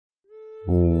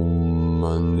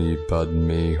Mani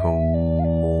Padme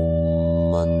Hum,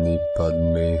 Om Mani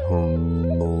Padme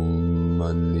Hum, Om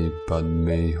Mani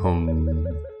Padme Hum.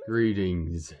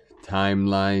 Greetings,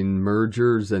 timeline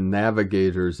mergers and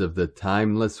navigators of the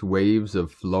timeless waves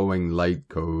of flowing light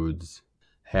codes.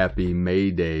 Happy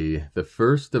May Day, the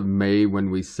 1st of May,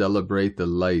 when we celebrate the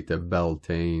light of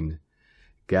Beltane.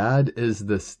 God is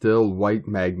the still white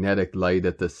magnetic light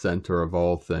at the center of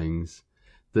all things.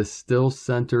 The still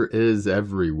center is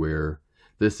everywhere.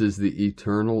 This is the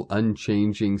eternal,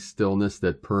 unchanging stillness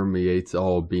that permeates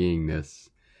all beingness.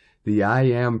 The I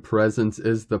Am presence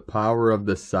is the power of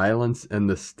the silence and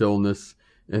the stillness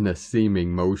in a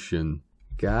seeming motion.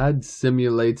 God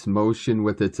simulates motion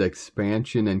with its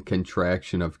expansion and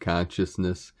contraction of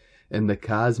consciousness in the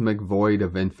cosmic void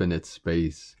of infinite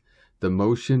space. The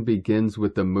motion begins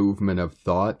with the movement of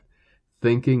thought.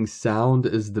 Thinking sound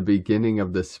is the beginning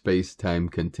of the space-time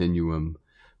continuum.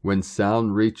 When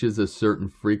sound reaches a certain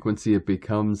frequency, it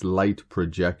becomes light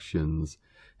projections.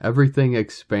 Everything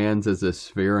expands as a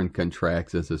sphere and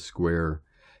contracts as a square.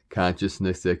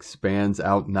 Consciousness expands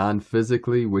out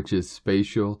non-physically, which is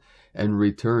spatial, and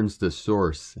returns to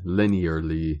source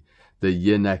linearly. The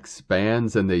yin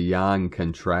expands and the yang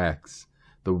contracts.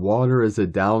 The water is a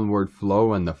downward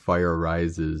flow and the fire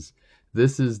rises.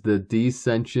 This is the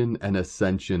descension and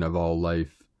ascension of all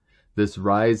life. This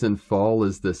rise and fall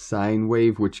is the sine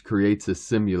wave which creates a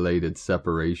simulated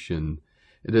separation.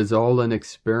 It is all an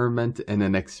experiment and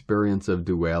an experience of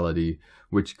duality,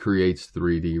 which creates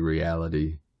 3D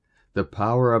reality. The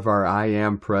power of our I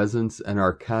Am presence and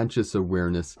our conscious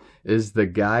awareness is the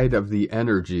guide of the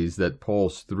energies that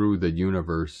pulse through the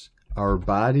universe. Our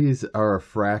bodies are a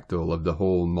fractal of the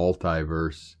whole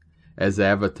multiverse. As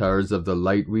avatars of the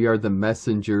light, we are the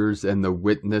messengers and the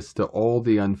witness to all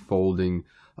the unfolding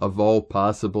of all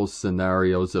possible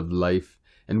scenarios of life,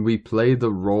 and we play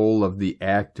the role of the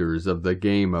actors of the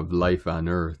game of life on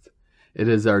Earth. It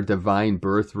is our divine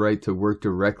birthright to work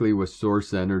directly with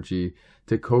source energy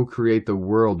to co-create the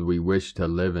world we wish to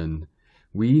live in.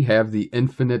 We have the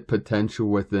infinite potential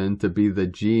within to be the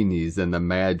genies and the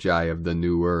magi of the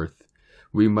new Earth.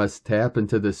 We must tap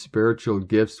into the spiritual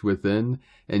gifts within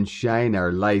and shine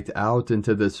our light out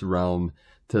into this realm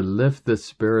to lift the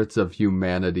spirits of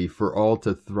humanity for all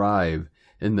to thrive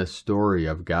in the story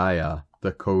of Gaia,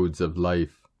 the codes of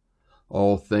life.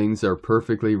 All things are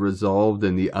perfectly resolved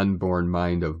in the unborn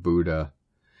mind of Buddha.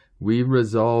 We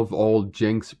resolve all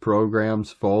jinx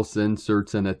programs, false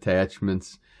inserts, and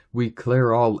attachments. We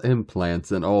clear all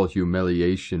implants and all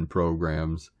humiliation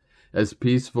programs. As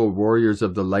peaceful warriors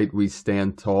of the light, we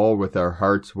stand tall with our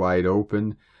hearts wide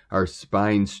open, our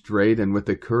spines straight, and with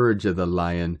the courage of the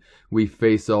lion, we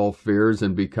face all fears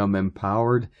and become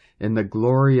empowered in the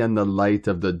glory and the light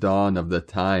of the dawn of the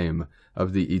time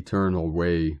of the eternal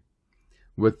way.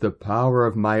 With the power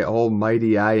of my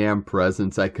almighty I Am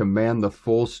presence, I command the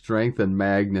full strength and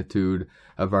magnitude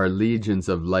of our legions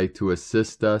of light to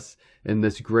assist us in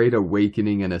this great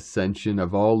awakening and ascension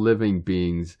of all living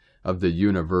beings of the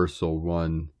Universal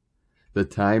One. The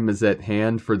time is at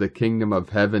hand for the kingdom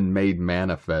of heaven made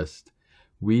manifest.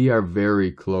 We are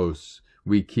very close.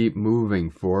 We keep moving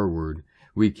forward.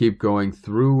 We keep going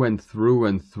through and through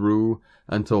and through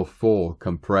until full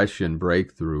compression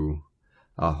breakthrough.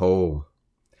 Aho.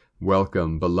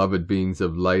 Welcome, beloved beings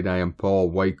of light. I am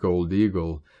Paul White Gold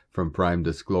Eagle from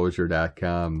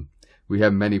PrimeDisclosure.com. We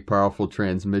have many powerful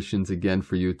transmissions again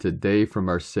for you today from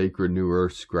our sacred New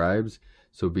Earth scribes.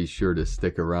 So be sure to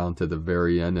stick around to the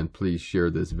very end, and please share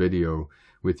this video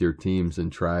with your teams and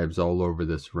tribes all over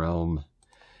this realm.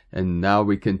 And now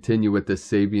we continue with the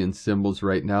Sabian symbols.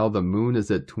 Right now the moon is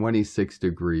at 26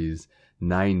 degrees,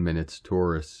 9 minutes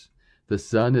Taurus. The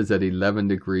sun is at 11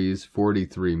 degrees,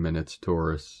 43 minutes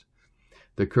Taurus.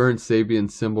 The current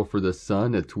Sabian symbol for the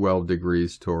sun at 12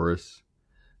 degrees Taurus.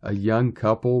 A young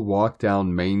couple walk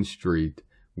down Main Street,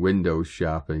 window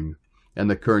shopping. And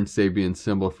the current Sabian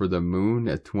symbol for the moon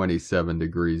at 27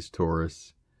 degrees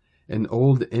Taurus. An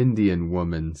old Indian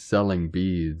woman selling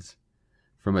beads.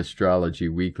 From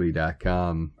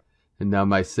astrologyweekly.com. And now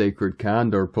my sacred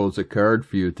Condor pulls a card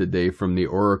for you today from the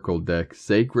Oracle deck.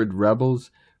 Sacred Rebels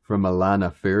from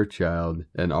Alana Fairchild,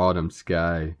 An Autumn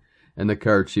Sky. And the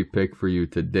card she picked for you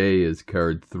today is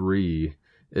card 3,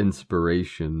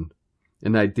 Inspiration.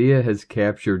 An idea has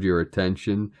captured your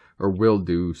attention, or will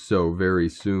do so very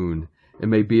soon. It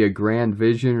may be a grand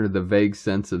vision or the vague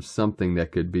sense of something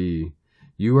that could be.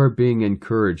 You are being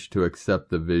encouraged to accept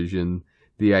the vision,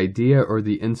 the idea, or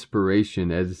the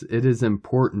inspiration, as it is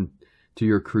important to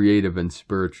your creative and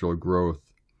spiritual growth.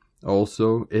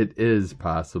 Also, it is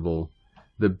possible.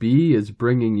 The bee is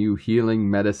bringing you healing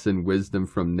medicine wisdom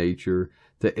from nature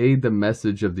to aid the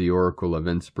message of the oracle of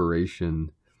inspiration.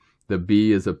 The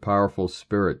bee is a powerful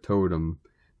spirit totem.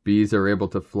 Bees are able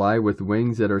to fly with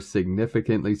wings that are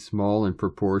significantly small in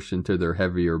proportion to their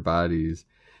heavier bodies.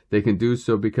 They can do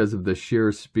so because of the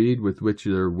sheer speed with which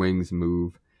their wings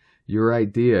move. Your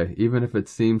idea, even if it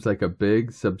seems like a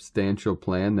big, substantial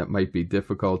plan that might be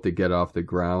difficult to get off the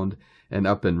ground and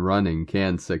up and running,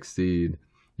 can succeed.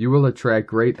 You will attract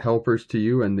great helpers to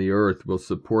you, and the earth will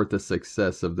support the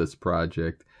success of this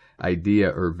project, idea,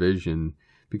 or vision,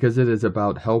 because it is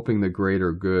about helping the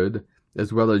greater good,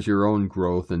 as well as your own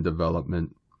growth and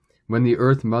development. When the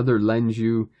Earth Mother lends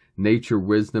you nature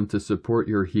wisdom to support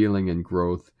your healing and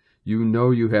growth, you know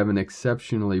you have an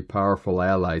exceptionally powerful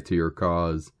ally to your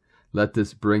cause. Let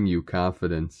this bring you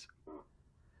confidence.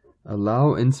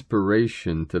 Allow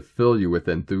inspiration to fill you with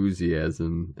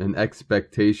enthusiasm and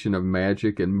expectation of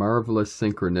magic and marvelous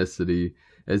synchronicity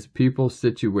as people,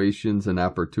 situations, and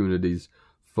opportunities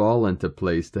fall into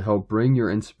place to help bring your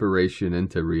inspiration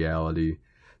into reality.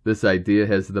 This idea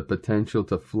has the potential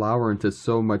to flower into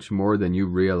so much more than you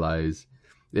realize.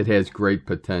 It has great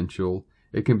potential.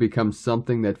 It can become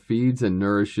something that feeds and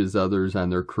nourishes others on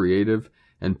their creative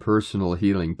and personal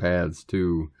healing paths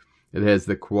too. It has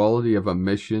the quality of a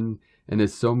mission and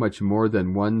is so much more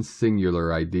than one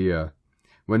singular idea.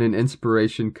 When an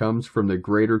inspiration comes from the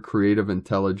greater creative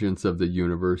intelligence of the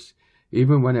universe,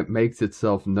 even when it makes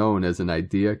itself known as an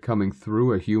idea coming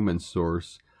through a human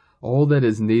source, all that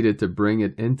is needed to bring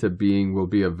it into being will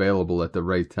be available at the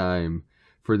right time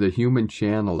for the human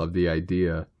channel of the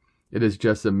idea. It is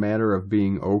just a matter of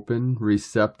being open,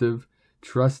 receptive,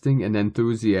 trusting, and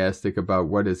enthusiastic about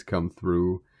what has come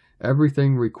through.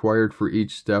 Everything required for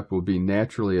each step will be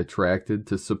naturally attracted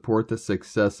to support the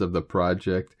success of the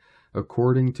project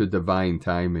according to divine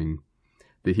timing.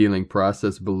 The healing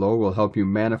process below will help you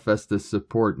manifest the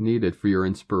support needed for your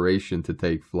inspiration to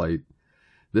take flight.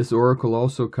 This oracle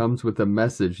also comes with a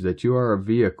message that you are a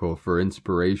vehicle for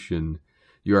inspiration.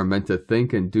 You are meant to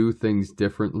think and do things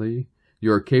differently.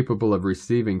 You are capable of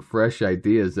receiving fresh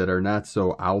ideas that are not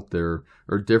so out there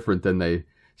or different than they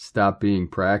stop being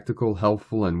practical,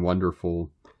 helpful, and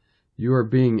wonderful. You are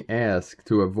being asked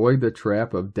to avoid the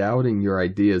trap of doubting your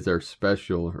ideas are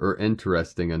special or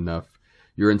interesting enough.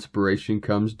 Your inspiration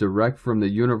comes direct from the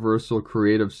universal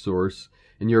creative source,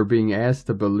 and you are being asked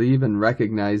to believe and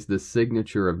recognize the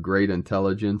signature of great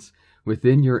intelligence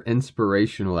within your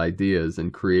inspirational ideas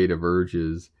and creative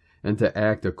urges, and to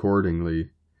act accordingly.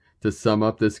 To sum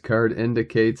up, this card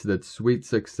indicates that sweet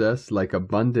success, like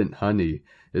abundant honey,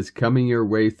 is coming your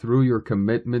way through your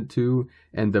commitment to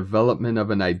and development of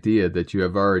an idea that you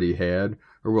have already had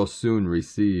or will soon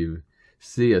receive.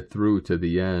 See it through to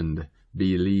the end.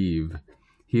 Believe.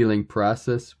 Healing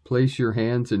process. Place your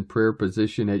hands in prayer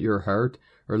position at your heart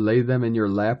or lay them in your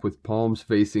lap with palms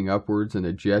facing upwards in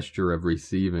a gesture of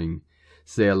receiving.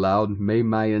 Say aloud, "May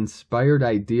my inspired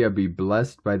idea be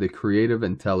blessed by the creative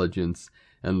intelligence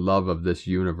and love of this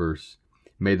universe.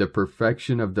 May the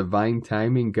perfection of divine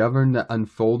timing govern the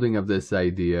unfolding of this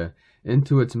idea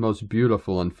into its most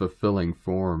beautiful and fulfilling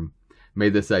form. May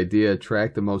this idea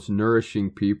attract the most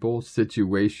nourishing people,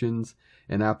 situations,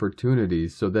 and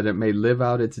opportunities so that it may live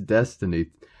out its destiny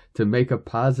to make a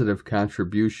positive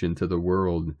contribution to the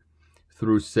world.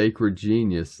 Through sacred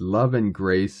genius, love, and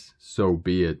grace, so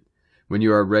be it." When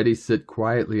you are ready, sit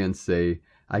quietly and say,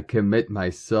 "I commit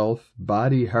myself,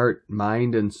 body, heart,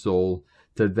 mind, and soul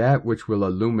to that which will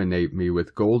illuminate me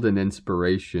with golden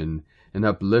inspiration and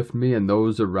uplift me and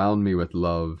those around me with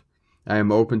love. I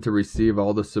am open to receive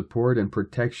all the support and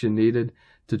protection needed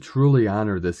to truly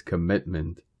honor this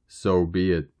commitment. So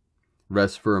be it."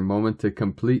 Rest for a moment to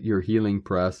complete your healing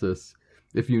process.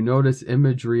 If you notice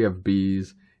imagery of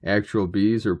bees, actual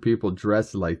bees, or people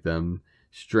dressed like them,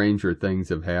 stranger things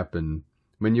have happened.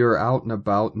 When you are out and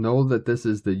about, know that this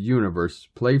is the universe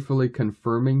playfully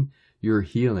confirming your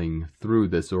healing through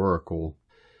this oracle.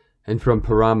 And from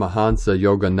Paramahansa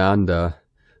Yogananda,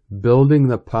 building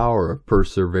the power of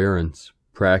perseverance,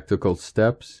 practical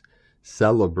steps,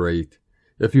 celebrate.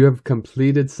 If you have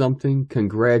completed something,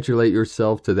 congratulate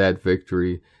yourself to that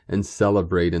victory and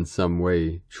celebrate in some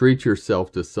way. Treat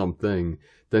yourself to something,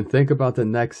 then think about the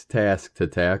next task to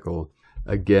tackle.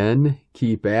 Again,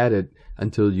 keep at it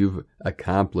until you've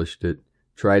accomplished it.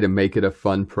 Try to make it a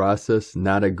fun process,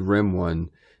 not a grim one.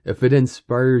 If it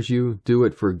inspires you, do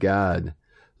it for God.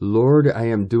 Lord, I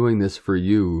am doing this for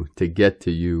you, to get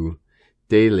to you.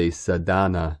 Daily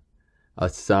sadhana.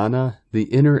 Asana, the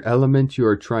inner element you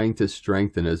are trying to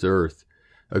strengthen, is earth.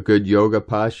 A good yoga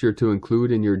posture to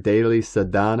include in your daily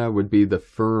sadhana would be the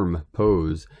firm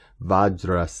pose,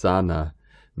 Vajrasana,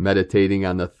 meditating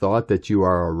on the thought that you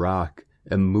are a rock,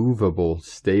 immovable,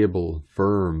 stable,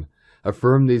 firm.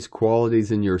 Affirm these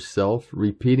qualities in yourself,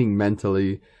 repeating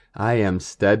mentally, I am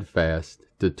steadfast,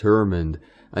 determined,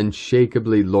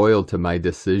 unshakably loyal to my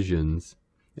decisions.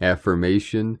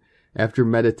 Affirmation. After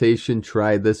meditation,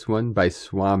 try this one by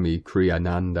Swami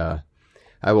Kriyananda.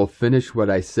 I will finish what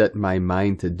I set my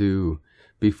mind to do,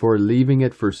 before leaving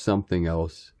it for something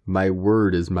else. My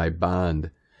word is my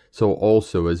bond, so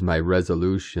also is my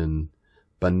resolution.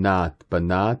 Banat,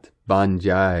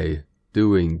 banjai,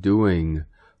 doing,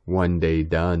 one day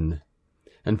done.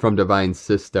 And from Divine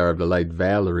Sister of the Light,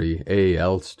 Valerie A.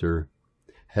 Elster.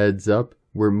 Heads up,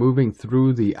 we're moving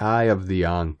through the eye of the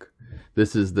Ankh.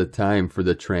 This is the time for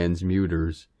the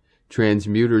transmuters.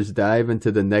 Transmuters dive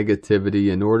into the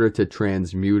negativity in order to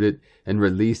transmute it and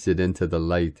release it into the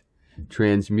light.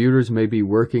 Transmuters may be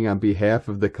working on behalf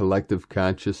of the collective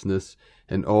consciousness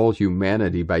and all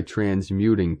humanity by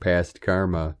transmuting past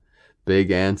karma,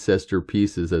 big ancestor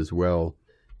pieces as well.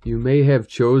 You may have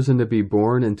chosen to be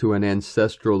born into an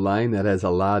ancestral line that has a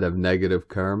lot of negative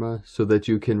karma so that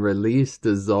you can release,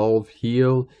 dissolve,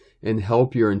 heal, and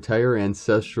help your entire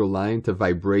ancestral line to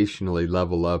vibrationally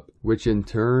level up, which in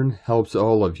turn helps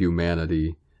all of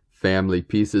humanity. Family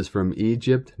pieces from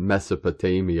Egypt,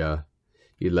 Mesopotamia.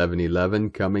 1111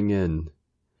 coming in.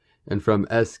 And from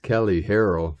S. Kelly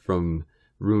Harrell from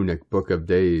Runic Book of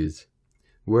Days.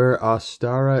 Where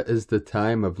Ostara is the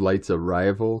time of light's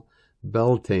arrival,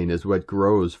 Beltane is what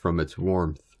grows from its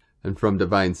warmth. And from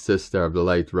Divine Sister of the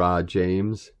Light, Ra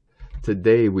James.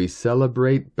 Today we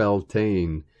celebrate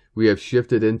Beltane. We have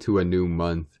shifted into a new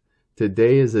month.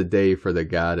 Today is a day for the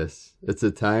goddess. It's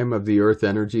a time of the earth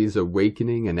energies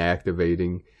awakening and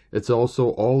activating. It's also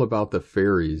all about the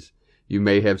fairies. You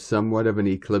may have somewhat of an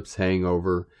eclipse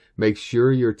hangover. Make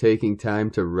sure you're taking time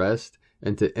to rest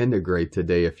and to integrate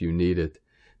today if you need it.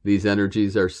 These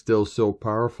energies are still so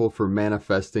powerful for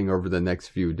manifesting over the next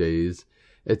few days.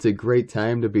 It's a great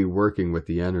time to be working with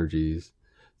the energies.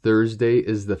 Thursday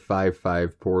is the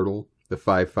 5-5 portal. The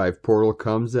 5-5 portal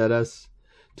comes at us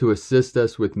to assist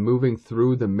us with moving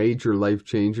through the major life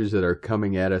changes that are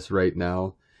coming at us right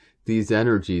now. These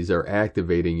energies are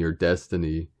activating your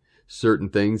destiny. Certain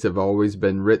things have always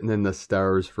been written in the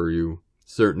stars for you.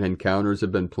 Certain encounters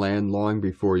have been planned long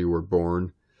before you were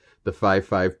born. The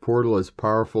 5-5 portal is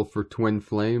powerful for twin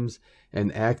flames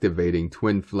and activating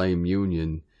twin flame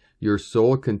union. Your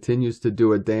soul continues to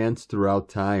do a dance throughout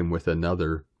time with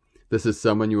another. This is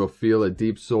someone you will feel a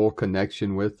deep soul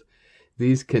connection with.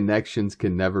 These connections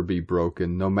can never be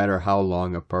broken, no matter how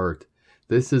long apart.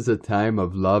 This is a time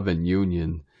of love and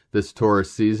union. This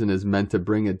Taurus season is meant to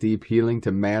bring a deep healing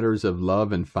to matters of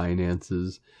love and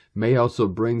finances. May also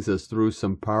brings us through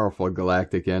some powerful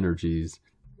galactic energies.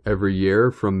 Every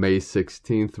year, from May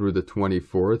 16th through the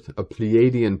 24th, a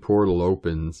Pleiadian portal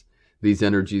opens. These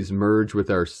energies merge with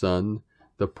our sun.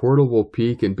 The portal will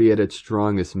peak and be at its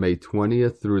strongest May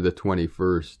 20th through the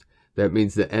 21st. That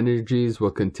means the energies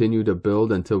will continue to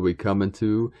build until we come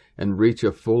into and reach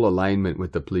a full alignment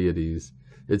with the Pleiades.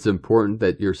 It's important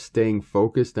that you're staying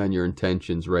focused on your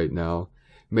intentions right now.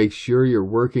 Make sure you're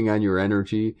working on your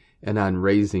energy and on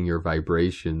raising your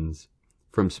vibrations.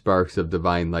 From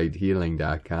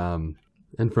SparksOfDivineLightHealing.com.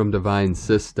 And from Divine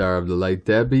Sister of the Light,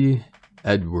 Debbie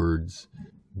Edwards.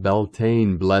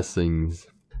 Beltane Blessings.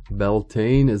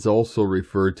 Beltane is also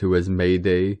referred to as May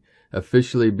Day.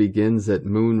 Officially begins at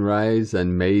moonrise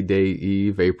on May Day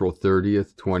Eve, April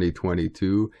 30th,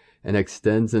 2022, and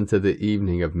extends into the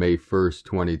evening of May 1st,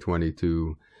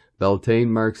 2022.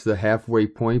 Beltane marks the halfway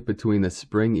point between the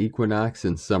spring equinox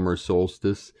and summer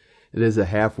solstice. It is a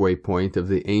halfway point of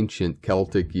the ancient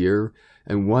Celtic year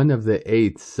and one of the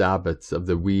 8 Sabbats of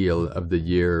the wheel of the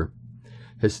year.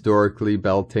 Historically,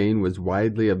 Beltane was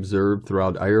widely observed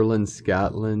throughout Ireland,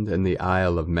 Scotland, and the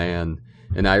Isle of Man.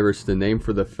 In Irish, the name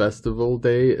for the festival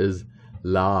day is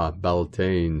La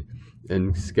Beltane.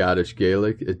 In Scottish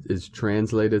Gaelic, it is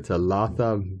translated to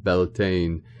Latha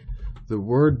Beltane. The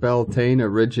word Beltane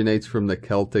originates from the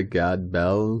Celtic god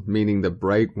Bel, meaning the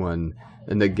bright one,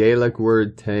 and the Gaelic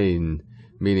word Tain,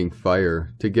 meaning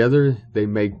fire. Together, they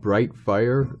make bright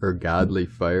fire, or godly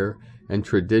fire, and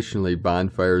traditionally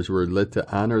bonfires were lit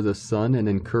to honor the sun and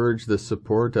encourage the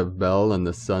support of Bel and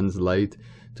the sun's light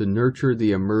to nurture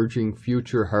the emerging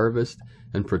future harvest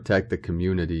and protect the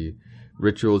community.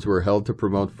 Rituals were held to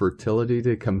promote fertility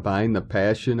to combine the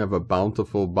passion of a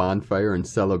bountiful bonfire and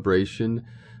celebration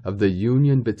of the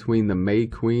union between the May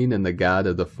Queen and the god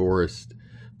of the forest.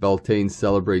 Beltane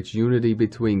celebrates unity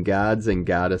between gods and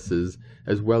goddesses,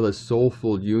 as well as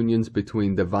soulful unions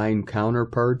between divine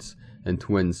counterparts and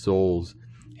twin souls.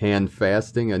 Hand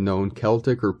fasting, a known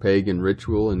Celtic or pagan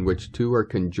ritual in which two are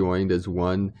conjoined as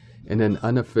one in an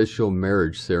unofficial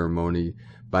marriage ceremony,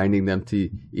 binding them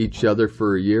to each other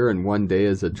for a year and 1 day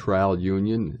as a trial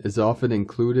union, is often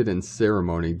included in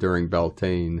ceremony during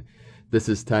Beltane. This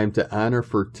is time to honor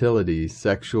fertility,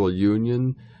 sexual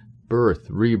union, birth,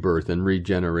 rebirth, and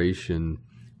regeneration.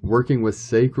 Working with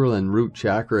sacral and root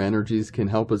chakra energies can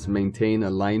help us maintain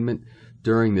alignment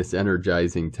during this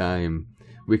energizing time.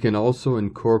 We can also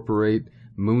incorporate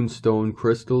moonstone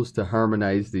crystals to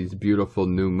harmonize these beautiful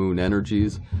new moon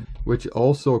energies, which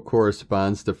also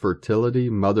corresponds to fertility,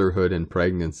 motherhood, and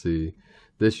pregnancy.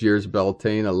 This year's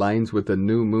Beltane aligns with the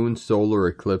new moon solar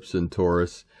eclipse in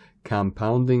Taurus,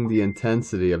 compounding the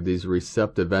intensity of these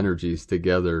receptive energies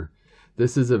together.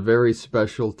 This is a very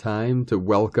special time to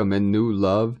welcome in new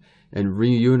love and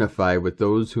reunify with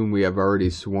those whom we have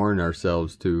already sworn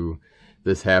ourselves to.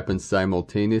 This happens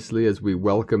simultaneously as we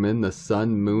welcome in the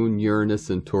Sun, Moon, Uranus,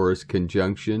 and Taurus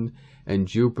conjunction, and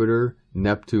Jupiter,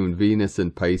 Neptune, Venus,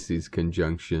 and Pisces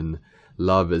conjunction.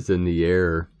 Love is in the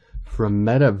air. From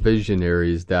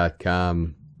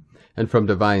metavisionaries.com and from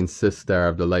Divine Sister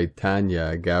of the Light,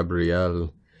 Tanya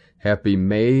Gabrielle. Happy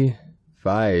May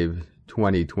 5,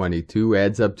 2022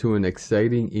 adds up to an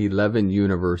exciting 11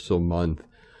 universal month.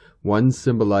 1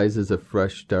 symbolizes a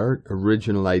fresh start,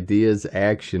 original ideas,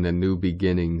 action, and new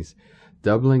beginnings.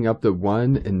 Doubling up the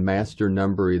 1 in master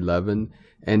number 11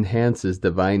 enhances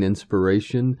divine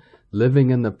inspiration,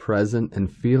 living in the present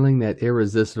and feeling that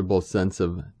irresistible sense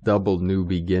of double new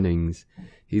beginnings.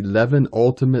 11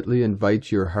 ultimately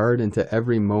invites your heart into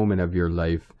every moment of your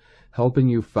life, helping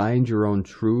you find your own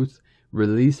truth,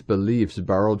 release beliefs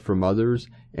borrowed from others,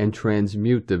 and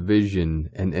transmute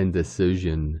division and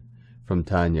indecision. From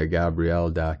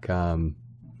TanyaGabrielle.com.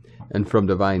 And from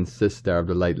Divine Sister of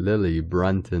the Light, Lily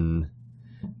Brunton.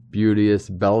 Beauteous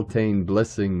Beltane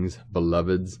blessings,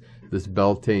 beloveds. This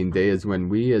Beltane day is when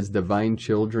we, as divine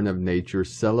children of nature,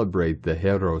 celebrate the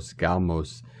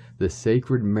Earthscircleworker, the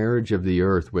sacred marriage of the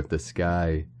earth with the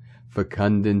sky.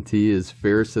 Fecundity is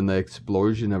fierce in the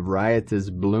explosion of riotous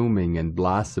blooming and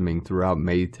blossoming throughout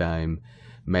Maytime.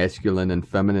 Masculine and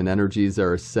feminine energies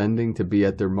are ascending to be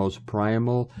at their most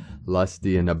primal,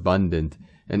 lusty, and abundant,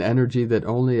 an energy that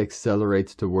only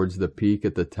accelerates towards the peak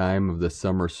at the time of the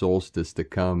summer solstice to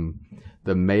come.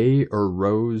 The May or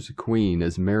Rose Queen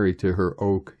is married to her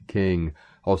Oak King,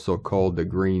 also called the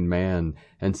Green Man,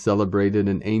 and celebrated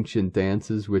in ancient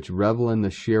dances which revel in the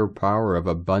sheer power of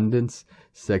abundance,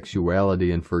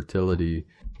 sexuality, and fertility.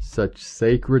 Such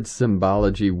sacred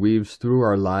symbology weaves through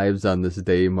our lives on this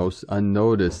day, most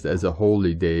unnoticed as a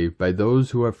holy day by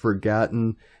those who have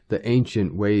forgotten the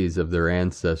ancient ways of their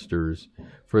ancestors.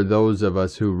 For those of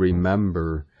us who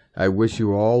remember, I wish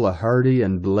you all a hearty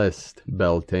and blessed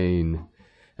Beltane.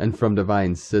 And from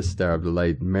Divine Sister of the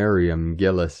Light, Miriam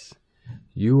Gillis.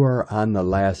 You are on the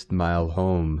last mile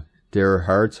home. Dear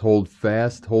hearts, hold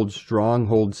fast, hold strong,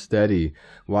 hold steady.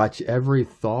 Watch every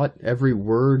thought, every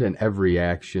word, and every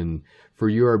action, for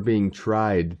you are being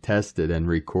tried, tested, and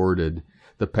recorded.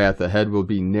 The path ahead will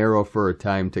be narrow for a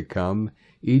time to come.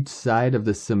 Each side of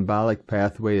the symbolic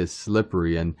pathway is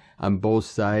slippery, and on both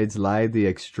sides lie the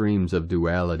extremes of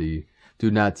duality.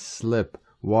 Do not slip.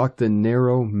 Walk the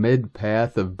narrow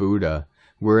mid-path of Buddha,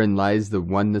 wherein lies the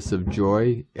oneness of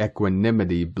joy,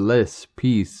 equanimity, bliss,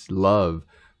 peace, love,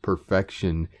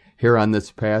 perfection. Here on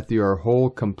this path you are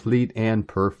whole, complete, and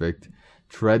perfect.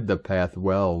 Tread the path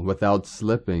well, without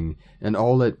slipping, and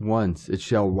all at once it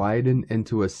shall widen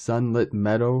into a sunlit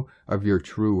meadow of your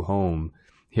true home.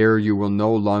 Here you will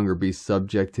no longer be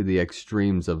subject to the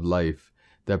extremes of life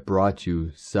that brought you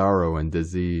sorrow and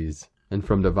disease. And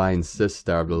from Divine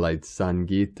Sister of the Light,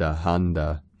 Sangita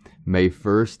Handa. May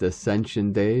 1st,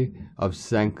 Ascension Day of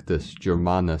Sanctus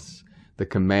Germanus, the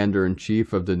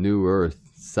Commander-in-Chief of the New Earth,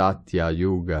 Satya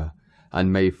Yuga.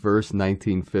 On May 1st,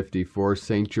 1954,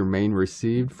 Saint Germain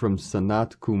received from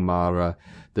Sanat Kumara,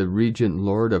 the Regent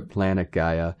Lord of planet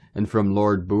Gaia, and from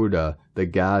Lord Buddha, the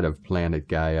God of planet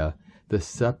Gaia, the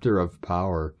scepter of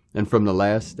power, and from the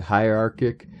last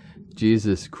hierarchic,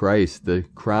 Jesus Christ, the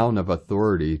crown of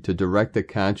authority, to direct the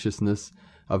consciousness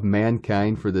of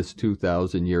mankind for this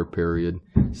 2,000-year period.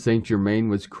 Saint Germain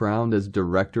was crowned as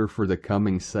director for the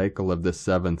coming cycle of the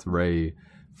seventh ray.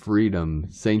 Freedom,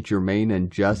 Saint Germain, and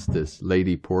justice,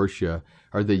 Lady Portia,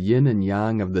 are the yin and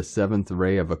yang of the seventh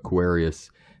ray of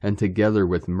Aquarius, and together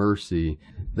with mercy,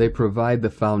 they provide the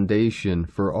foundation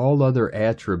for all other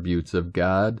attributes of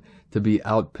God to be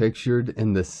outpictured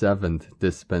in the seventh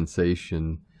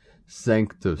dispensation.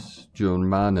 Sanctus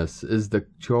Germanus is the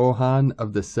Chohan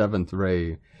of the seventh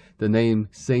ray. The name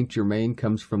Saint Germain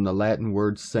comes from the Latin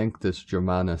word Sanctus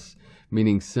Germanus,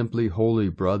 meaning simply holy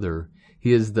brother.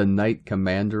 He is the knight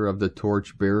commander of the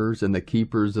torch-bearers and the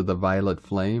keepers of the violet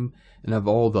flame and of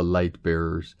all the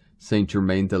light-bearers. Saint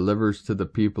Germain delivers to the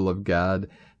people of God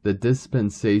the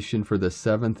dispensation for the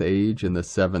seventh age and the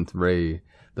seventh ray,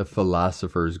 the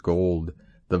philosopher's gold,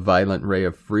 the violent ray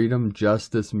of freedom,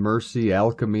 justice, mercy,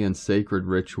 alchemy, and sacred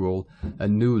ritual, a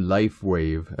new life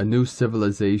wave, a new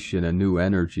civilization, a new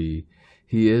energy.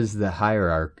 He is the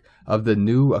hierarch of the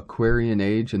new Aquarian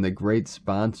age and the great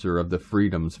sponsor of the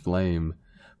freedom's flame.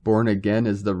 Born again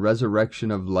is the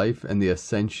resurrection of life and the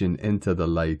ascension into the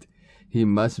light. He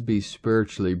must be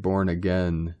spiritually born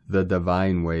again, the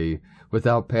divine way,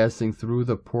 without passing through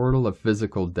the portal of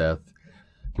physical death.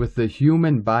 With the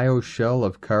human bioshell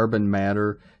of carbon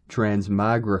matter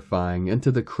transmogrifying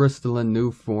into the crystalline new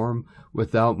form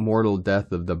without mortal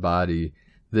death of the body.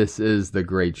 This is the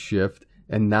great shift,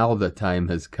 and now the time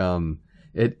has come.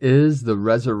 It is the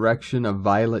resurrection of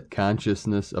violet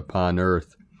consciousness upon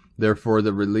earth. Therefore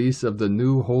the release of the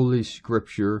new holy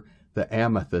scripture, the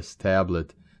amethyst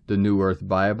tablet, the New Earth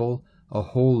Bible, a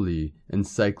holy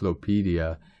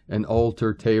encyclopedia, an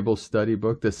altar table study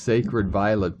book, the sacred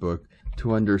violet book,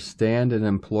 to understand and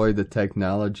employ the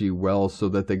technology well so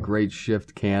that the great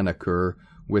shift can occur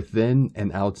within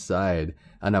and outside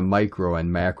on a micro and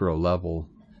macro level.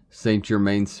 Saint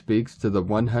Germain speaks to the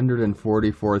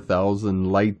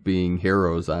 144,000 light-being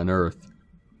heroes on earth.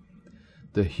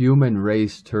 The human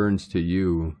race turns to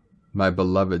you, my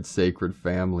beloved sacred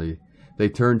family. They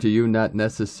turn to you not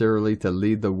necessarily to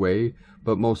lead the way,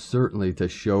 but most certainly to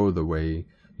show the way.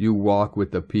 You walk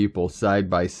with the people side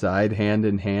by side, hand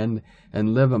in hand,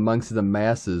 and live amongst the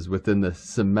masses within the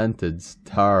cemented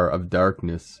tar of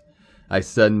darkness. I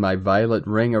send my violet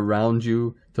ring around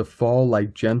you to fall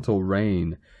like gentle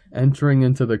rain, entering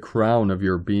into the crown of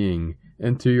your being,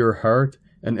 into your heart,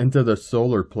 and into the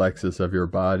solar plexus of your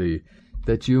body,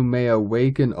 that you may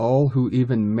awaken all who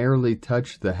even merely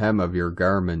touch the hem of your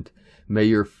garment. May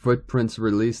your footprints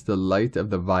release the light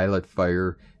of the violet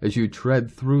fire as you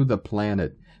tread through the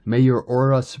planet. May your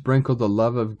aura sprinkle the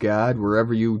love of God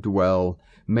wherever you dwell.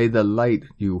 May the light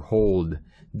you hold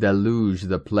deluge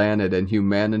the planet and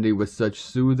humanity with such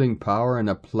soothing power and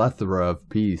a plethora of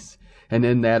peace. And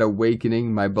in that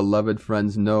awakening, my beloved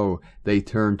friends, know they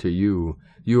turn to you.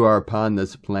 You are upon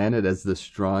this planet as the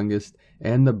strongest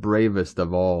and the bravest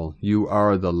of all. You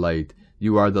are the light.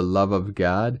 You are the love of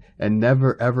God, and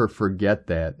never ever forget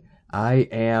that. I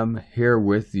am here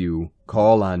with you.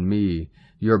 Call on me,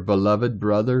 your beloved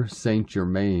brother, Saint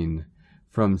Germain,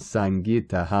 from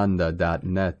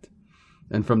Sangitahanda.net,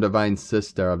 and from Divine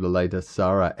Sister of the Light,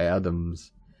 Sarah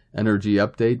Adams. Energy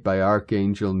update by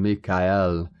Archangel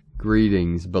Michael.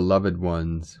 Greetings, beloved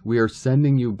ones. We are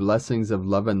sending you blessings of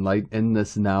love and light in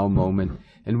this now moment,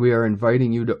 and we are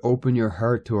inviting you to open your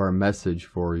heart to our message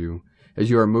for you.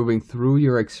 As you are moving through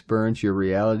your experience, your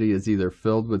reality is either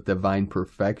filled with divine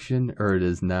perfection or it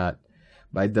is not.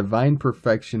 By divine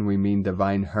perfection, we mean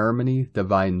divine harmony,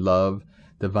 divine love,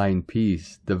 divine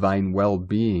peace, divine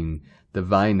well-being,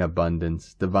 divine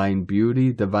abundance, divine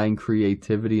beauty, divine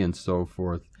creativity, and so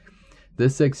forth.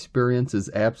 This experience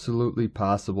is absolutely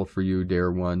possible for you,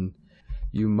 dear one.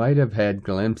 You might have had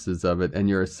glimpses of it, and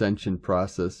your ascension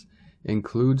process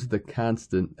includes the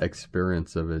constant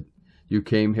experience of it. You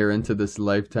came here into this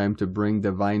lifetime to bring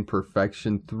divine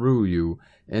perfection through you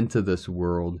into this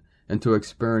world and to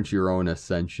experience your own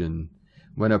ascension.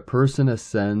 When a person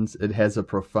ascends, it has a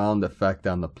profound effect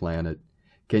on the planet.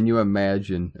 Can you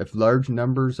imagine, if large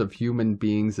numbers of human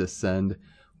beings ascend,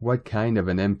 what kind of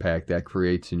an impact that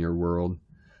creates in your world?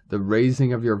 The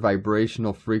raising of your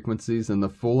vibrational frequencies and the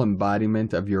full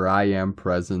embodiment of your I Am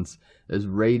presence is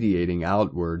radiating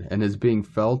outward and is being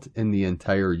felt in the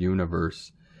entire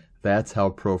universe. That's how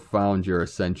profound your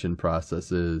ascension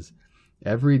process is.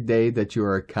 Every day that you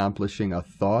are accomplishing a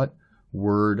thought,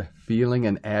 word, feeling,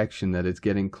 and action that is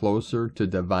getting closer to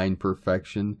divine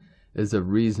perfection is a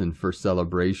reason for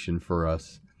celebration for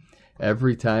us.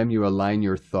 Every time you align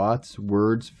your thoughts,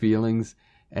 words, feelings,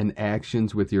 and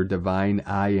actions with your divine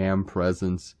I Am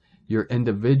presence, your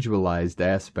individualized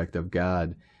aspect of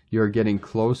God, you are getting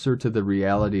closer to the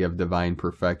reality of divine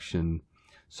perfection.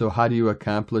 So how do you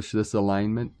accomplish this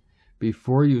alignment?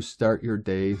 Before you start your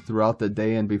day, throughout the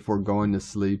day and before going to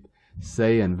sleep,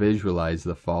 say and visualize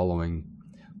the following.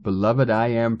 Beloved I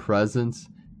Am presence,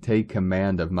 take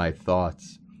command of my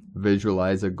thoughts.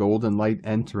 Visualize a golden light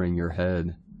entering your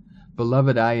head.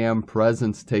 Beloved I Am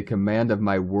presence, take command of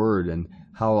my word and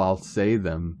how I'll say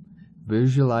them.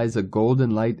 Visualize a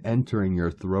golden light entering your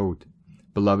throat.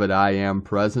 Beloved I Am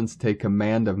presence, take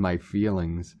command of my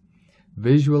feelings.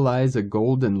 Visualize a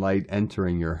golden light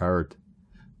entering your heart.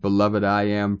 Beloved I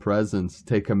Am Presence,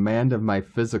 take command of my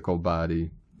physical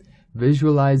body.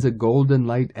 Visualize a golden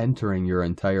light entering your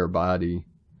entire body.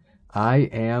 I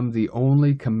am the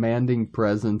only commanding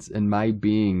presence in my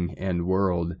being and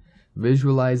world.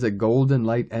 Visualize a golden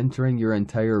light entering your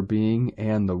entire being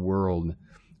and the world.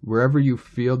 Wherever you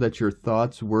feel that your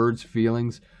thoughts, words,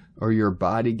 feelings, or your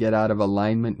body get out of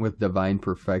alignment with divine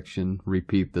perfection,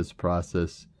 repeat this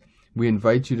process. We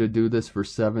invite you to do this for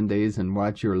 7 days and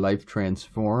watch your life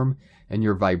transform and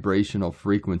your vibrational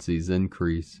frequencies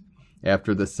increase.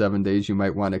 After the 7 days, you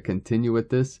might want to continue with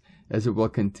this, as it will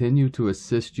continue to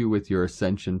assist you with your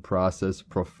ascension process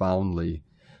profoundly.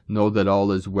 Know that all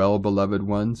is well, beloved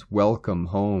ones. Welcome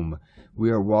home. We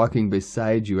are walking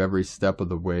beside you every step of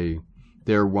the way.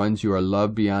 Dear ones, you are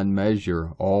loved beyond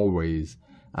measure, always.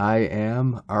 I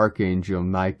am Archangel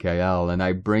Michael, and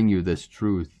I bring you this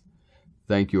truth.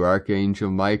 Thank you, Archangel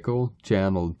Michael,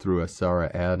 channeled through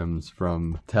Asara Adams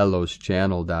from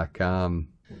teloschannel.com.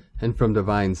 And from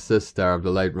Divine Sister of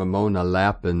the Light, Ramona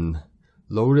Lappin.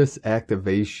 Lotus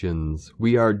activations.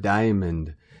 We are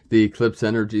diamond. The eclipse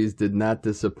energies did not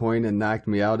disappoint and knocked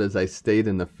me out as I stayed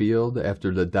in the field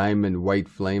after the diamond white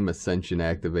flame ascension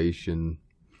activation.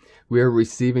 We are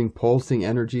receiving pulsing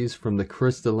energies from the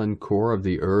crystalline core of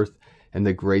the earth and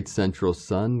the great central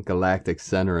sun, galactic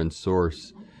center and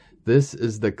source. This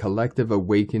is the collective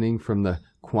awakening from the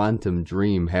quantum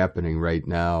dream happening right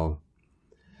now.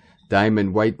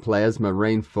 Diamond white plasma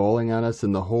rain falling on us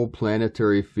in the whole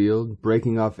planetary field,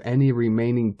 breaking off any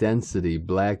remaining density,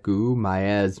 black goo,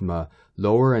 miasma,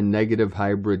 lower and negative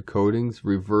hybrid coatings,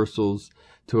 reversals,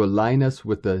 to align us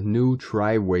with the new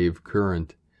tri-wave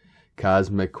current.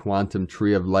 Cosmic quantum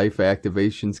tree of life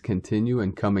activations continue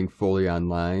and coming fully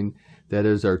online. That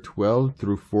is our 12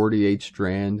 through 48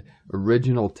 strand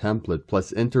original template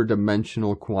plus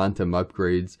interdimensional quantum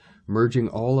upgrades, merging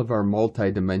all of our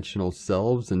multidimensional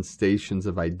selves and stations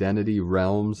of identity,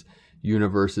 realms,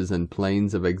 universes, and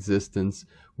planes of existence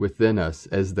within us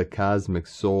as the cosmic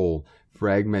soul.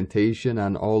 Fragmentation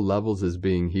on all levels is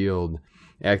being healed.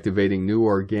 Activating new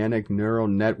organic neural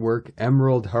network,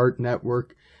 Emerald Heart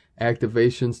Network,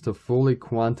 activations to fully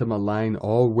quantum align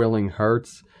all willing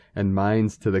hearts and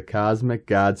minds to the cosmic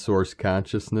God Source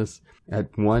consciousness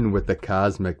at one with the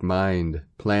cosmic mind.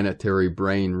 Planetary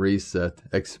brain reset.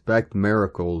 Expect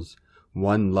miracles.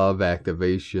 One love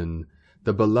activation.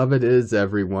 The beloved is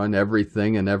everyone,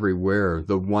 everything, and everywhere.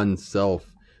 The one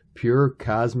self. Pure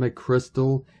cosmic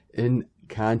crystal in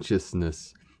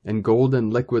consciousness. And golden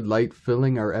liquid light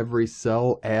filling our every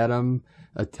cell, atom,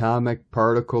 atomic,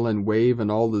 particle, and wave, and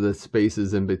all of the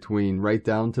spaces in between, right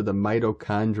down to the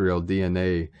mitochondrial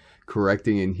DNA,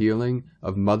 correcting and healing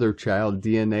of mother-child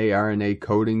DNA, RNA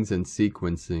codings, and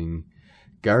sequencing.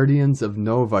 Guardians of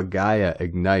Nova Gaia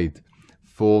ignite.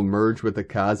 Full merge with the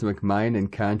cosmic mind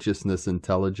and consciousness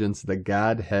intelligence, the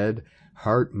Godhead,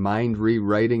 heart, mind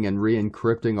rewriting and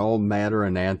re-encrypting all matter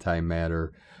and antimatter.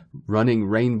 Running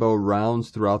rainbow rounds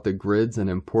throughout the grids and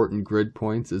important grid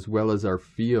points, as well as our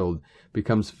field,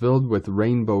 becomes filled with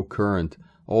rainbow current,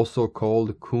 also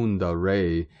called Kunda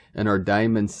ray, and our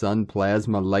diamond sun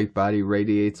plasma light body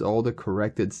radiates all the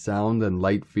corrected sound and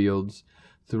light fields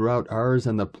throughout ours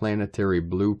and the planetary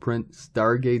blueprint,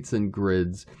 stargates and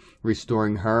grids,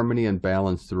 restoring harmony and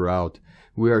balance throughout.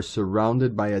 We are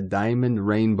surrounded by a diamond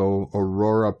rainbow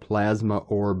aurora plasma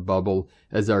orb bubble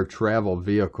as our travel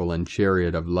vehicle and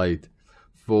chariot of light.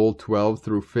 Full 12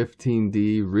 through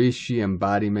 15D Rishi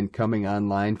embodiment coming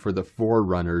online for the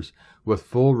Forerunners, with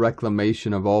full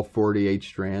reclamation of all 48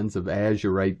 strands of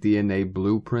Azurite DNA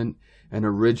blueprint and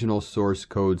original source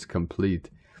codes complete.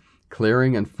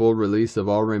 Clearing and full release of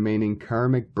all remaining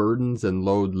karmic burdens and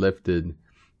load lifted.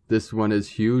 This one is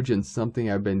huge and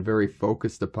something I've been very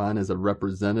focused upon as a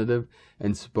representative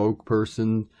and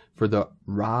spokesperson for the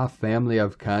Ra family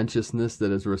of consciousness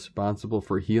that is responsible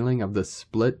for healing of the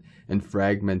split and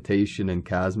fragmentation in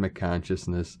cosmic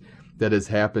consciousness that has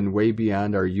happened way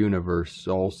beyond our universe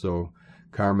also.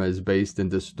 Karma is based in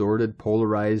distorted,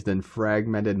 polarized, and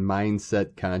fragmented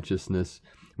mindset consciousness.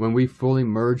 When we fully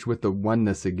merge with the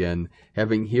oneness again,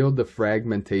 having healed the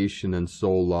fragmentation and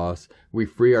soul loss, we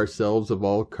free ourselves of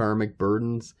all karmic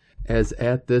burdens, as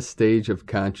at this stage of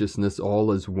consciousness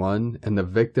all is one, and the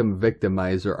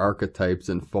victim-victimizer archetypes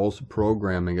and false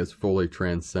programming is fully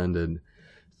transcended.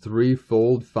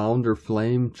 Threefold founder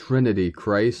flame, Trinity,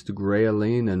 Christ,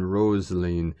 Graeline, and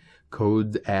Rosaline,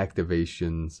 code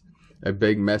activations. A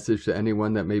big message to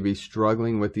anyone that may be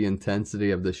struggling with the intensity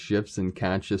of the shifts in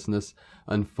consciousness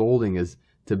unfolding is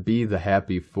to be the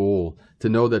happy fool, to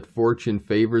know that fortune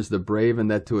favors the brave and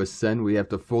that to ascend we have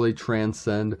to fully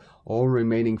transcend all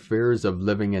remaining fears of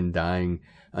living and dying,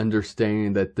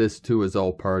 understanding that this too is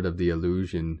all part of the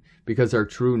illusion, because our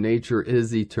true nature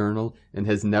is eternal and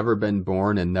has never been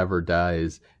born and never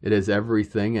dies. It is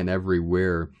everything and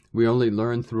everywhere. We only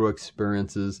learn through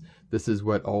experiences. This is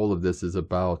what all of this is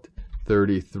about.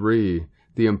 33.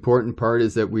 The important part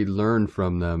is that we learn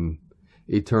from them.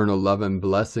 Eternal love and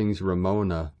blessings,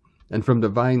 Ramona. And from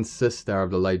Divine Sister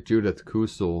of the Light, Judith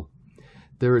Kusel.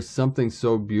 There is something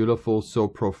so beautiful, so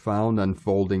profound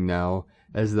unfolding now,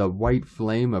 as the white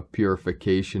flame of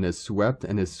purification is swept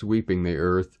and is sweeping the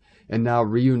earth, and now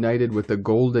reunited with the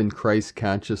golden Christ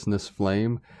consciousness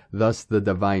flame, thus the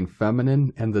divine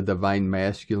feminine and the divine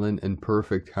masculine in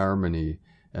perfect harmony,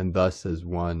 and thus as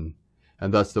one.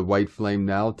 And thus the white flame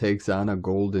now takes on a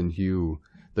golden hue.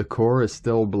 The core is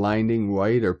still blinding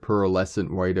white, or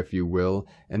pearlescent white if you will,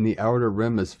 and the outer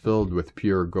rim is filled with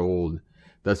pure gold.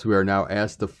 Thus we are now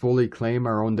asked to fully claim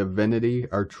our own divinity,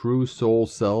 our true soul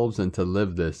selves, and to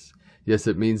live this. Yes,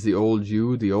 it means the old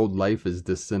you, the old life is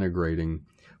disintegrating.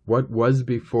 What was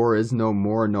before is no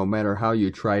more, no matter how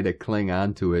you try to cling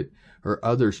onto it, or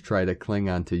others try to cling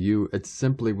onto you. It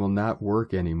simply will not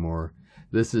work anymore.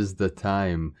 This is the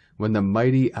time when the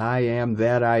mighty I am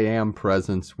that I am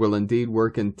presence will indeed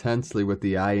work intensely with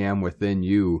the I am within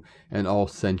you and all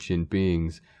sentient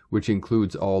beings, which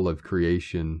includes all of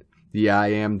creation. The I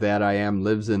am that I am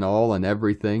lives in all and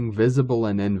everything, visible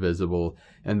and invisible,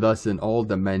 and thus in all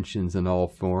dimensions and all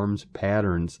forms,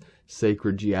 patterns,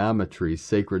 sacred geometry,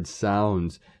 sacred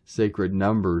sounds, sacred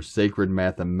numbers, sacred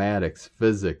mathematics,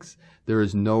 physics. There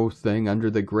is no thing under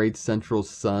the great central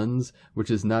suns which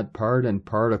is not part and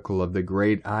particle of the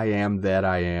great I am that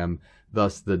I am,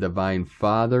 thus the Divine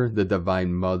Father, the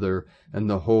Divine Mother, and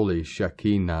the Holy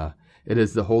Shekinah. It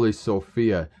is the Holy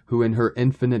Sophia who in her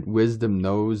infinite wisdom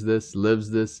knows this,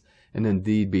 lives this, and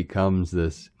indeed becomes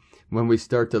this. When we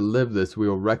start to live this, we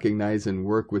will recognize and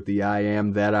work with the I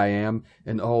am that I am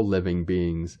in all living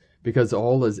beings, because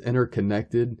all is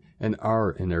interconnected and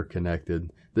are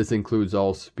interconnected. This includes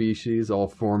all species, all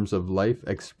forms of life,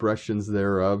 expressions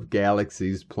thereof,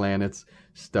 galaxies, planets,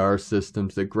 star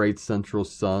systems, the great central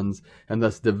suns, and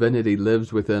thus divinity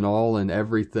lives within all and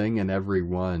everything and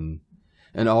everyone.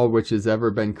 And all which has ever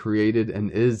been created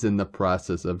and is in the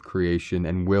process of creation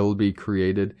and will be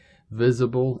created,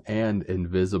 visible and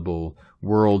invisible,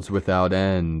 worlds without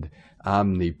end,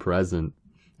 omnipresent.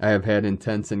 I have had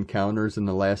intense encounters in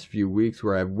the last few weeks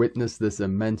where I have witnessed this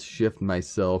immense shift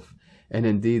myself, and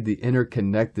indeed the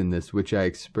interconnectedness which I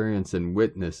experienced and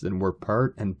witnessed and were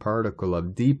part and particle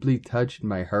of deeply touched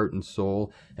my heart and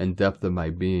soul and depth of my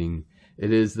being.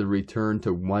 It is the return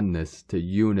to oneness, to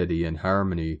unity and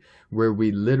harmony, where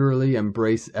we literally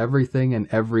embrace everything and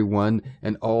everyone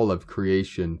and all of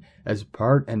creation as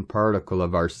part and particle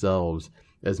of ourselves,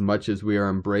 as much as we are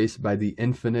embraced by the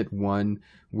infinite one,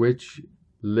 which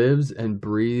lives and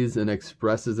breathes and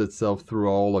expresses itself through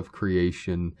all of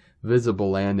creation,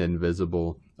 visible and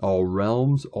invisible, all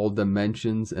realms, all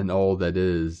dimensions, and all that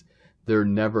is. There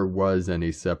never was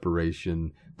any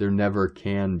separation. There never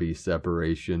can be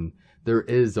separation. There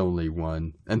is only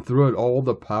one, and through it all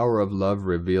the power of love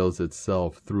reveals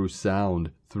itself through sound,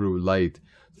 through light,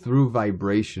 through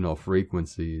vibrational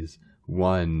frequencies.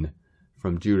 One.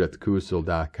 From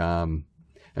JudithKusel.com.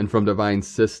 And from Divine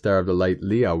Sister of the Light,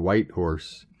 Leah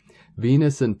Whitehorse.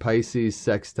 Venus in Pisces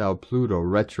sextile Pluto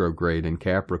retrograde in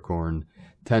Capricorn.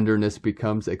 Tenderness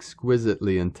becomes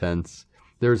exquisitely intense.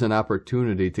 There's an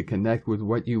opportunity to connect with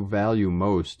what you value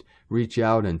most, reach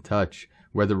out and touch.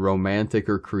 Whether romantic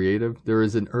or creative, there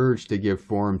is an urge to give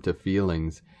form to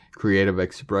feelings. Creative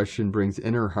expression brings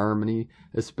inner harmony,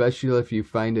 especially if you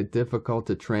find it difficult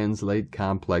to translate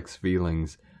complex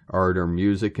feelings. Art or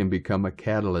music can become a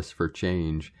catalyst for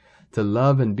change. To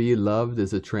love and be loved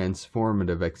is a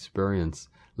transformative experience.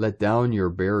 Let down your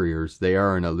barriers. They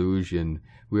are an illusion.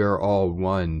 We are all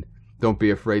one. Don't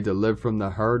be afraid to live from the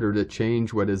heart or to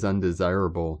change what is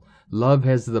undesirable. Love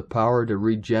has the power to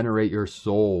regenerate your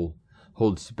soul.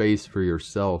 Hold space for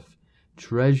yourself.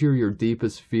 Treasure your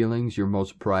deepest feelings, your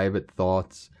most private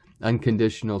thoughts.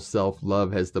 Unconditional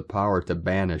self-love has the power to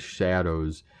banish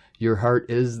shadows. Your heart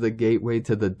is the gateway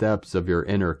to the depths of your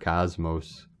inner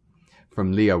cosmos.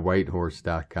 From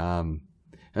LeahWhitehorse.com.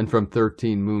 And from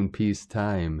 13 Moon Peace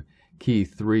Time, Key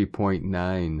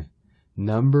 3.9.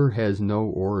 Number has no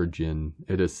origin.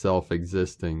 It is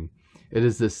self-existing. It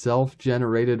is the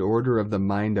self-generated order of the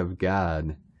mind of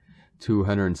God.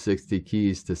 260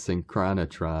 keys to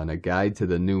Synchronotron, a guide to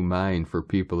the new mind for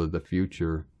people of the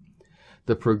future.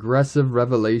 the progressive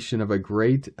revelation of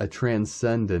a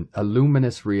transcendent, a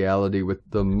luminous reality with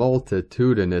the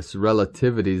multitudinous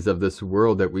relativities of this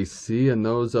world that we see and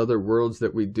those other worlds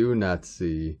that we do not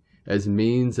see, as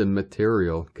means and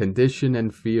material, condition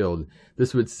and field.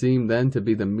 This would seem then to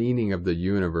be the meaning of the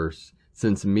universe,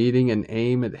 since meaning and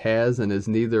aim it has and is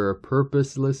neither a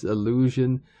purposeless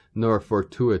illusion nor a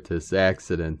fortuitous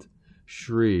accident.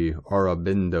 Sri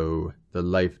Aurobindo, the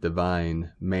life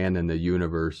divine, man in the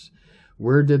universe.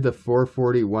 Where did the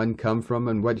 441 come from,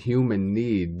 and what human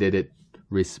need did it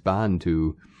respond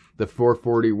to? The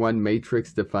 441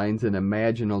 matrix defines an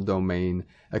imaginal domain,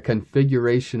 a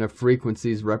configuration of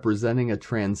frequencies representing a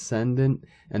transcendent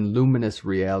and luminous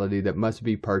reality that must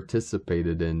be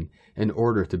participated in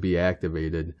order to be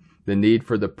activated. The need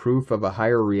for the proof of a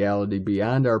higher reality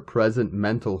beyond our present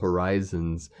mental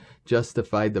horizons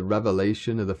justified the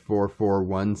revelation of the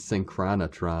 441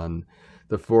 synchronotron.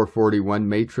 The 441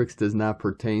 matrix does not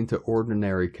pertain to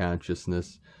ordinary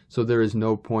consciousness, so there is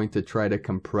no point to try to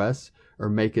compress or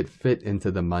make it fit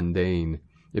into the mundane.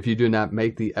 If you do not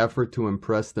make the effort to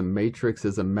impress the matrix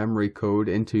as a memory code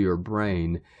into your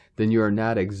brain, then you are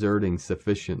not exerting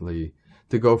sufficiently.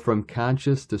 To go from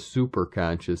conscious to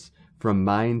superconscious, from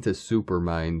mind to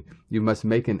supermind, you must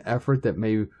make an effort that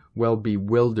may well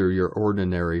bewilder your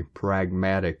ordinary,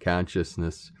 pragmatic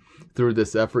consciousness. Through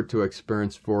this effort to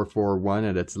experience 441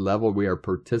 at its level, we are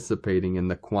participating in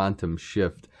the quantum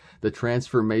shift, the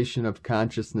transformation of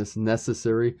consciousness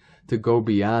necessary to go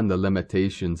beyond the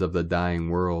limitations of the dying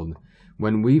world.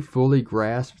 When we fully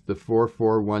grasp the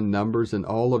 441 numbers and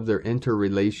all of their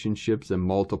interrelationships and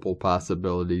multiple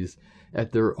possibilities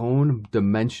at their own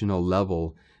dimensional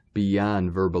level,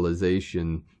 beyond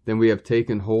verbalization, then we have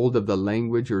taken hold of the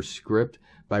language or script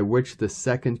by which the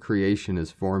second creation is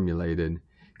formulated.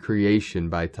 Creation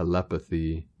by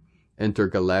telepathy.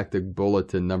 Intergalactic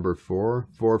Bulletin Number 4,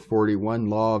 441,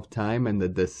 Law of Time and the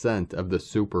Descent of the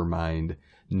Supermind,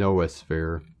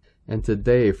 Noosphere. And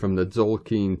today from the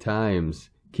Tzolk'in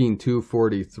Times, Keen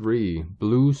 243,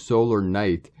 Blue Solar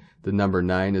Night. The number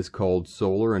 9 is called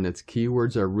solar and its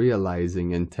keywords are realizing,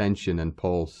 intention, and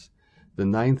pulse. The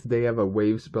 9th day of a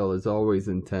wave spell is always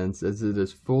intense as it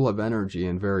is full of energy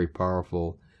and very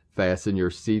powerful. Fasten your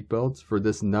seatbelts, for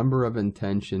this number of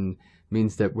intention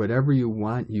means that whatever you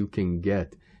want you can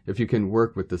get if you can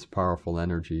work with this powerful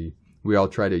energy. We all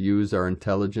try to use our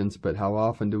intelligence, but how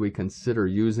often do we consider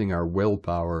using our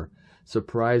willpower?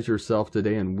 Surprise yourself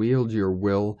today and wield your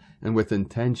will, and with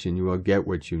intention you will get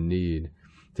what you need.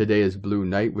 Today is Blue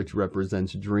Night, which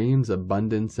represents dreams,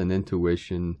 abundance, and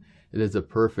intuition. It is a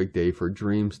perfect day for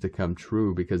dreams to come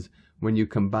true, because when you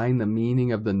combine the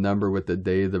meaning of the number with the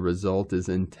day, the result is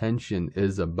intention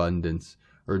is abundance,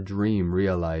 or dream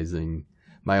realizing.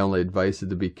 My only advice is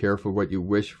to be careful what you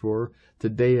wish for.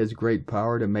 Today has great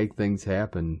power to make things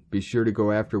happen. Be sure to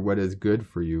go after what is good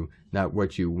for you, not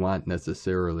what you want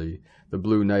necessarily. The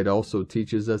Blue Night also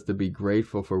teaches us to be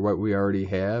grateful for what we already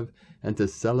have and to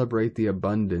celebrate the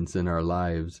abundance in our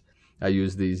lives. I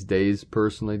use these days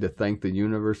personally to thank the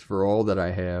universe for all that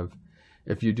I have.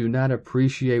 If you do not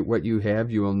appreciate what you have,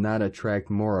 you will not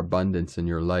attract more abundance in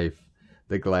your life.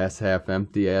 The glass half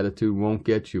empty attitude won't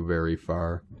get you very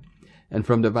far. And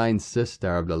from Divine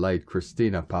Sister of the Light,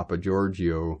 Christina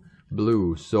Papagiorgio,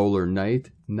 Blue Solar Night,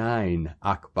 9,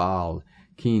 Akbal,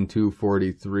 Keen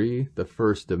 243, the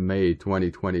 1st of May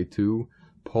 2022,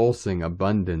 Pulsing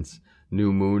Abundance,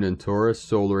 New Moon in Taurus,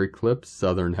 Solar Eclipse,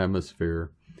 Southern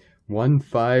Hemisphere.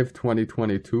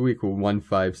 1/5/2022 equal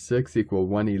 156 equal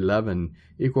 111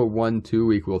 equal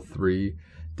 12 equal 3.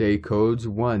 Day codes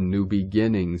 1 New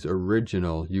Beginnings,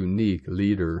 Original, Unique,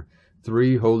 Leader.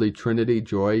 3 Holy Trinity,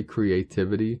 Joy,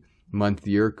 Creativity. Month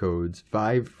year codes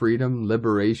 5 Freedom,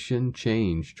 Liberation,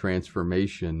 Change,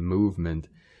 Transformation, Movement.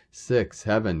 6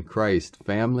 Heaven, Christ,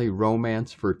 Family,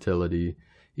 Romance, Fertility.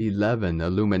 11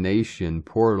 Illumination,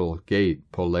 Portal,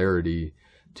 Gate, Polarity.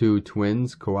 2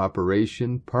 Twins,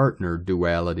 Cooperation, Partner,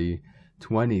 Duality.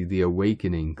 20 The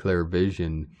Awakening, Clear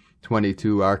Vision.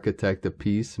 22 Architect of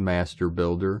Peace, Master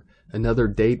Builder. Another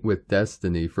date with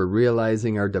destiny for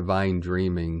realizing our divine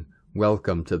dreaming.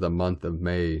 Welcome to the month of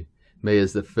May. May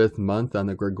is the 5th month on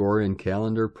the Gregorian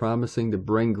calendar, promising to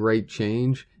bring great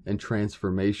change and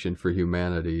transformation for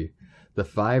humanity. The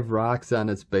 5 rocks on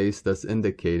its base thus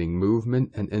indicating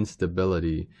movement and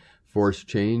instability. Force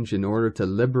change in order to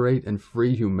liberate and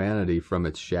free humanity from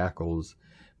its shackles.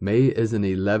 May is an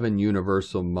 11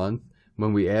 universal month.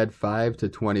 When we add 5 to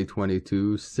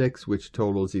 2022, 6, which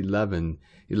totals 11.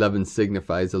 11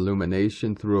 signifies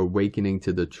illumination through awakening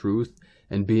to the truth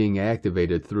and being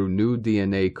activated through new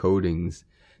DNA codings.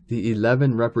 The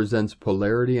 11 represents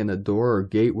polarity and a door or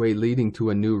gateway leading to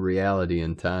a new reality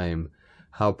in time.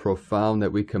 How profound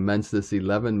that we commence this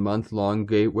 11-month-long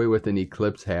gateway with an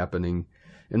eclipse happening.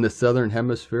 In the southern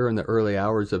hemisphere in the early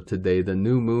hours of today, the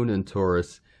new moon in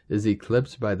Taurus is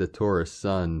eclipsed by the Taurus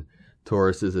sun.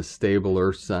 Taurus is a stable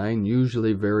earth sign,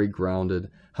 usually very grounded.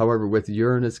 However, with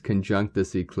Uranus conjunct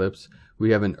this eclipse,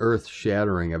 we have an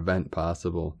earth-shattering event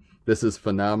possible. This is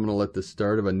phenomenal at the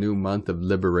start of a new month of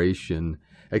liberation.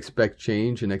 Expect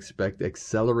change and expect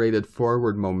accelerated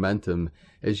forward momentum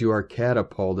as you are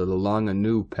catapulted along a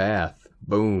new path.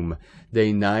 Boom!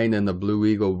 Day 9 in the Blue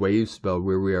Eagle wave spell,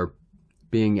 where we are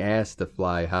being asked to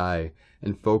fly high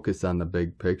and focus on the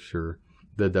big picture,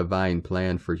 the divine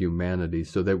plan for humanity,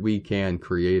 so that we can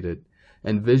create it.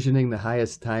 Envisioning the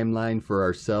highest timeline for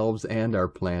ourselves and our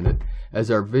planet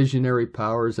as our visionary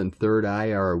powers and third eye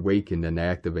are awakened and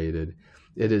activated.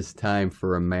 It is time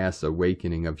for a mass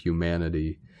awakening of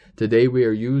humanity. Today we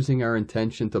are using our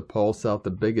intention to pulse out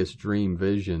the biggest dream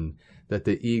vision that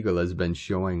the eagle has been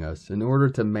showing us in order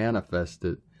to manifest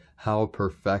it. How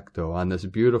perfecto on this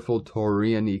beautiful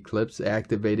Taurian eclipse,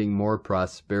 activating more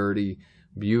prosperity,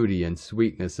 beauty, and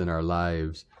sweetness in our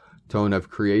lives. Tone of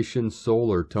creation,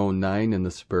 solar, tone 9 in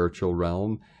the spiritual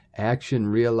realm. Action,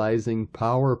 realizing,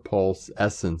 power, pulse,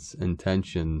 essence,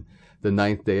 intention. The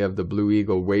 9th day of the Blue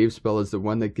Eagle wave spell is the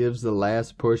one that gives the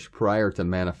last push prior to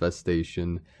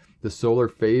manifestation. The solar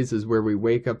phase is where we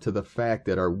wake up to the fact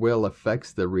that our will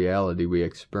affects the reality we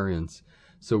experience.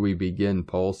 So we begin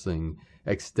pulsing,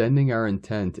 extending our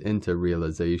intent into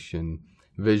realization,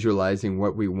 visualizing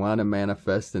what we want to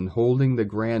manifest and holding the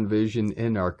grand vision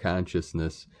in our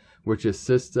consciousness, which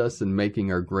assists us in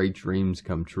making our great dreams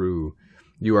come true.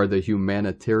 You are the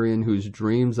humanitarian whose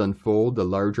dreams unfold the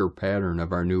larger pattern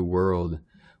of our new world.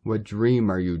 What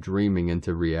dream are you dreaming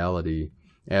into reality?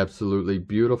 Absolutely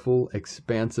beautiful,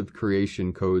 expansive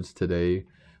creation codes today.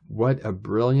 What a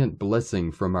brilliant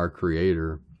blessing from our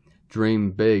Creator.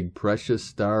 Dream big, precious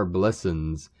star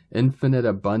blessings. Infinite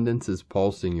abundance is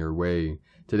pulsing your way.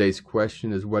 Today's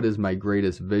question is, what is my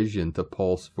greatest vision to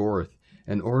pulse forth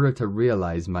in order to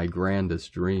realize my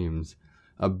grandest dreams?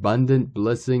 Abundant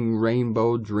blessing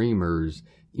rainbow dreamers.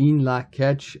 In la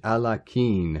ketch a la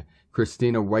Keen.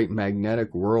 Christina White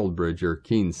Magnetic World Bridger,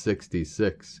 Keen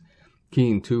 66.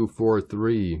 Keen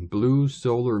 243. Blue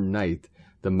Solar Night.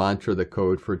 The mantra, the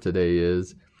code for today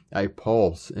is, I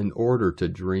pulse in order to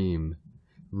dream.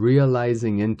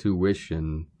 Realizing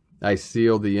intuition. I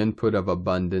seal the input of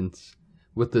abundance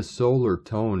with the solar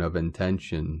tone of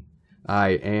intention. I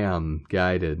am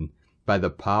guided by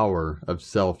the power of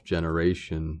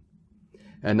self-generation.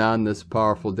 And on this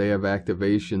powerful day of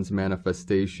activations,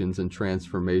 manifestations, and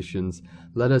transformations,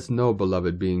 let us know,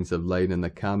 beloved beings of light, in the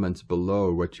comments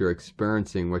below what you're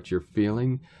experiencing, what you're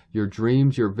feeling, your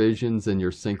dreams, your visions, and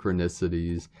your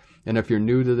synchronicities. And if you're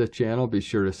new to the channel, be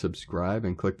sure to subscribe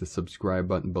and click the subscribe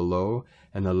button below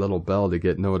and the little bell to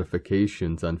get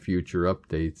notifications on future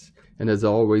updates. And as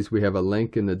always, we have a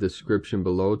link in the description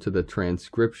below to the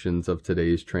transcriptions of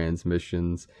today's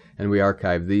transmissions, and we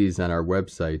archive these on our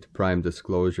website,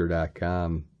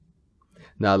 primedisclosure.com.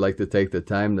 Now I'd like to take the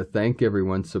time to thank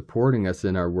everyone supporting us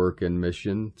in our work and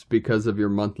mission. It's because of your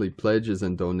monthly pledges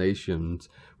and donations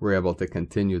we're able to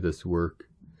continue this work.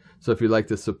 So if you'd like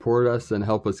to support us and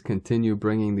help us continue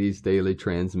bringing these daily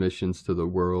transmissions to the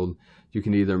world, you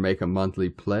can either make a monthly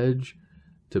pledge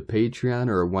to Patreon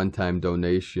or a one-time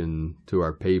donation to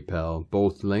our PayPal,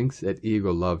 both links at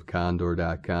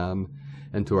eaglelovecondor.com,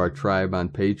 and to our tribe on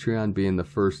Patreon being the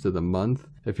first of the month.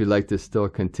 If you'd like to still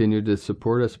continue to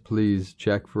support us, please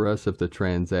check for us if the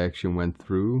transaction went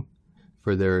through,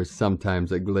 for there is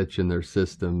sometimes a glitch in their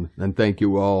system. And thank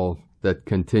you all that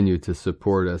continue to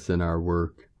support us in our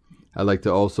work. I'd like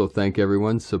to also thank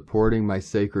everyone supporting my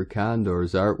Sacred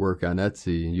Condor's artwork on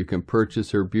Etsy. You can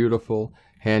purchase her beautiful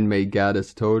handmade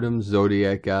goddess totems,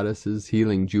 zodiac goddesses,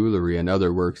 healing jewelry, and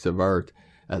other works of art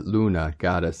at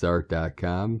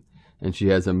lunagoddessart.com. And she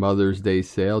has a Mother's Day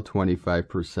sale,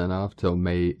 25% off till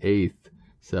May 8th.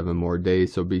 7 more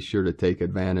days, so be sure to take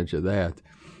advantage of that.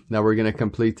 Now we're going to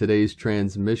complete today's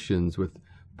transmissions with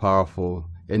powerful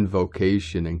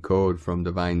invocation and code from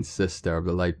Divine Sister of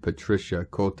the Light, Patricia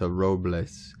Cota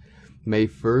Robles. May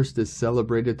 1st is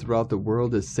celebrated throughout the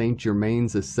world as Saint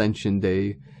Germain's Ascension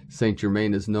Day. Saint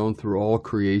Germain is known through all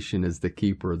creation as the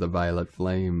keeper of the violet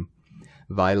flame.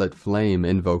 Violet flame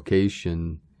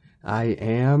invocation. I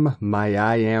am my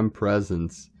I am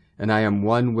presence, and I am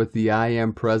one with the I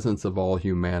am presence of all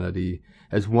humanity,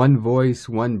 as one voice,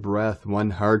 one breath, one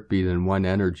heartbeat, and one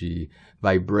energy,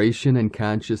 vibration and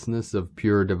consciousness of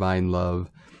pure divine love.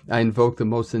 I invoke the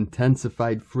most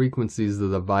intensified frequencies of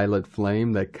the violet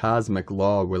flame that cosmic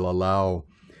law will allow.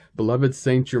 Beloved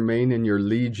Saint Germain and your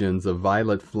legions of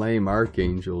violet flame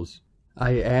archangels,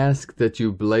 I ask that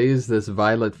you blaze this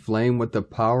violet flame with the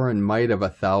power and might of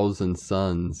 1,000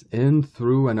 suns, in,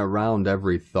 through, and around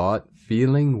every thought,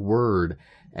 feeling, word,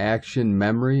 action,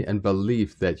 memory, and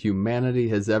belief that humanity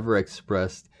has ever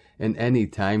expressed in any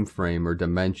time frame or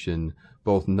dimension,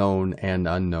 both known and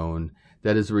unknown,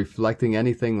 that is reflecting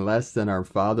anything less than our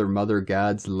Father, Mother,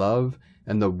 God's love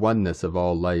and the oneness of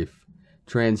all life.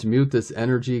 Transmute this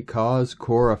energy, cause,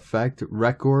 core, effect,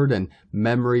 record, and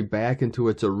memory back into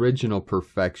its original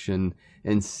perfection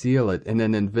and seal it in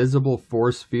an invisible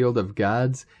force field of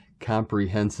God's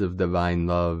comprehensive divine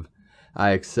love.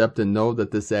 I accept and know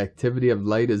that this activity of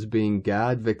light is being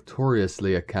God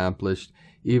victoriously accomplished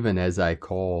even as I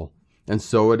call. And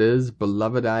so it is,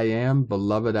 beloved I am,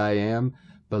 beloved I am,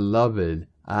 beloved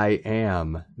I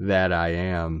am that I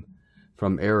am.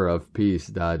 From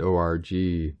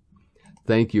eraofpeace.org.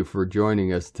 Thank you for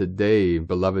joining us today,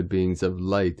 beloved beings of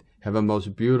light. Have a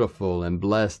most beautiful and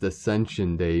blessed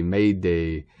Ascension Day, May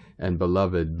Day, and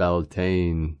beloved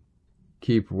Beltane.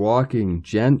 Keep walking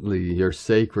gently your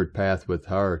sacred path with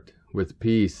heart, with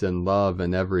peace and love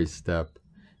in every step,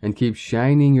 and keep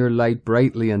shining your light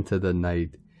brightly into the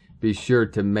night. Be sure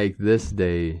to make this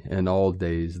day and all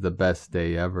days the best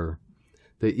day ever.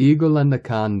 The eagle and the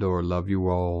condor love you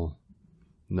all.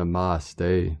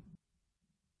 Namaste.